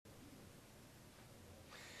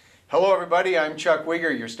Hello everybody, I'm Chuck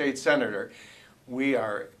Wiger, your state senator. We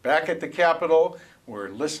are back at the Capitol. We're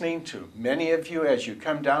listening to many of you as you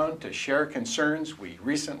come down to share concerns. We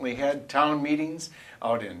recently had town meetings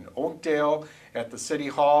out in Oakdale, at the City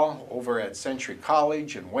Hall, over at Century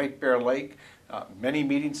College and White Bear Lake. Many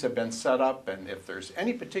meetings have been set up, and if there's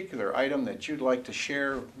any particular item that you'd like to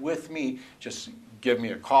share with me, just give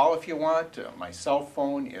me a call if you want. My cell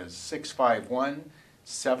phone is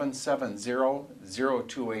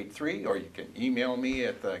 651-770-0283, or you can email me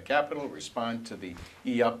at the Capitol, respond to the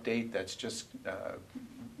e-update that's just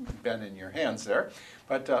been in your hands there.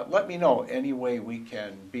 But let me know any way we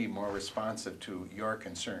can be more responsive to your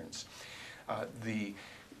concerns. The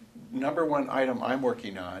number one item I'm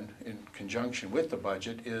working on in conjunction with the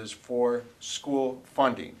budget is for school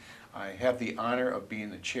funding. I have the honor of being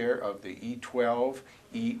the chair of the E12,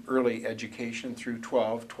 Early Education through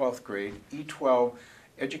 12th grade, E12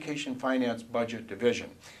 Education Finance Budget Division.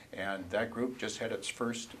 And that group just had its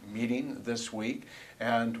first meeting this week,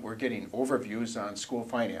 and we're getting overviews on school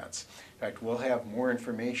finance. In fact, we'll have more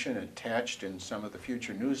information attached in some of the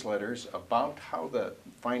future newsletters about how the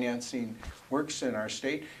financing works in our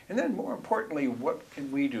state, and then more importantly, what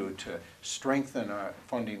can we do to strengthen our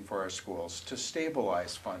funding for our schools, to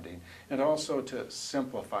stabilize funding, and also to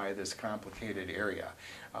simplify this complicated area.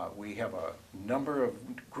 We have a number of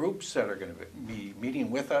groups that are going to be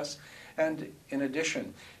meeting with us, and in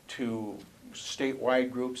addition to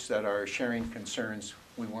statewide groups that are sharing concerns,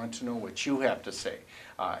 we want to know what you have to say.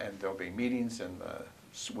 And there'll be meetings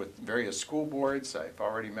with various school boards. I've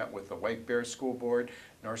already met with the White Bear School Board.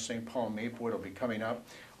 North St. Paul Maplewood will be coming up.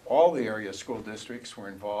 All the area school districts were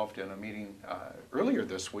involved in a meeting earlier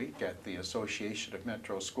this week at the Association of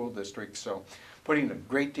Metro School Districts. So putting a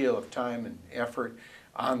great deal of time and effort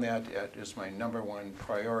on that is my number one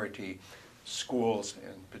priority. Schools,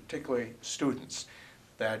 and particularly students.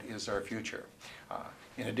 That is our future.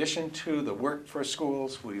 In addition to the work for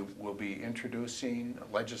schools, we will be introducing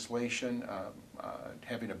legislation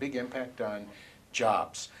having a big impact on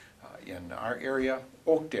jobs. In our area,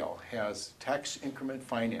 Oakdale has tax increment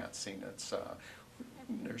financing.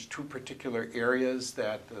 There's two particular areas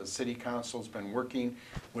that the City Council's been working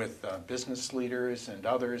with business leaders and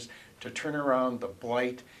others to turn around the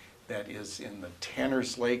blight that is in the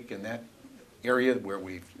Tanner's Lake and that area where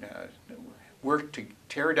we've worked to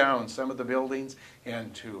tear down some of the buildings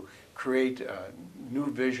and to create a new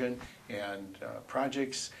vision and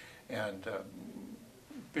projects and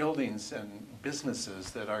buildings and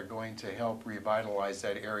businesses that are going to help revitalize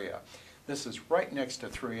that area. This is right next to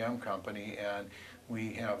 3M Company, and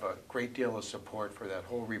we have a great deal of support for that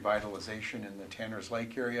whole revitalization in the Tanner's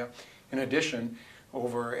Lake area. In addition,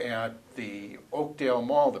 over at the Oakdale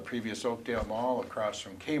Mall, the previous Oakdale Mall across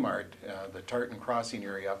from Kmart, the Tartan Crossing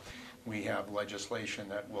area, we have legislation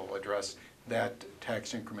that will address that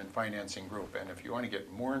tax increment financing group. And if you want to get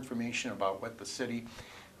more information about what the city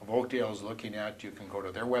of Oakdale is looking at, you can go to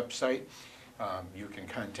their website. You can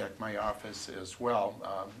contact my office as well.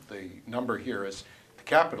 The number here is, the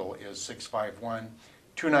Capitol is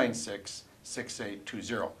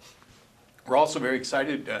 651-296-6820. We're also very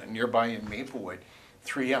excited nearby in Maplewood,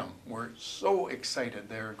 3M. We're so excited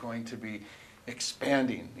they're going to be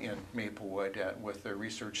expanding in Maplewood with their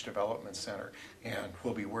Research Development Center, and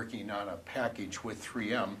we'll be working on a package with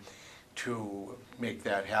 3M to make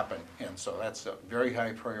that happen. And so that's a very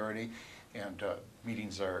high priority, and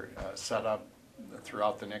meetings are set up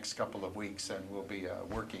throughout the next couple of weeks, and we'll be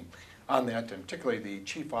working on that, and particularly the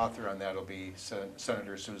chief author on that will be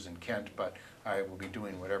Senator Susan Kent, but I will be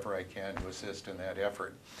doing whatever I can to assist in that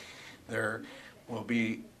effort. There will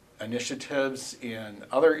be initiatives in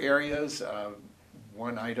other areas.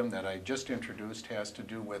 One item that I just introduced has to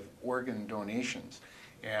do with organ donations,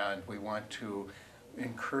 and we want to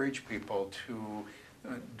encourage people to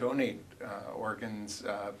donate organs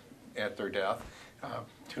at their death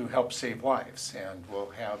to help save lives. And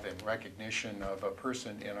we'll have, in recognition of a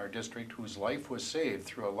person in our district whose life was saved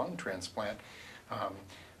through a lung transplant,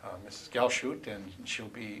 Mrs. Galshut, and she'll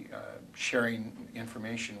be sharing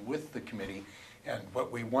information with the committee. And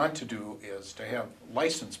what we want to do is to have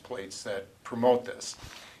license plates that promote this.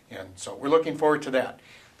 And so we're looking forward to that.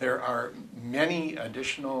 There are many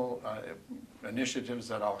additional initiatives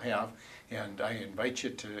that I'll have, and I invite you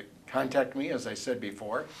to contact me, as I said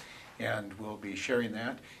before, and we'll be sharing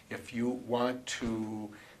that. If you want to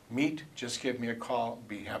meet, just give me a call.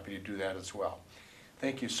 Be happy to do that as well.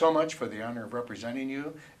 Thank you so much for the honor of representing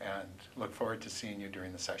you, and look forward to seeing you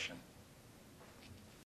during the session.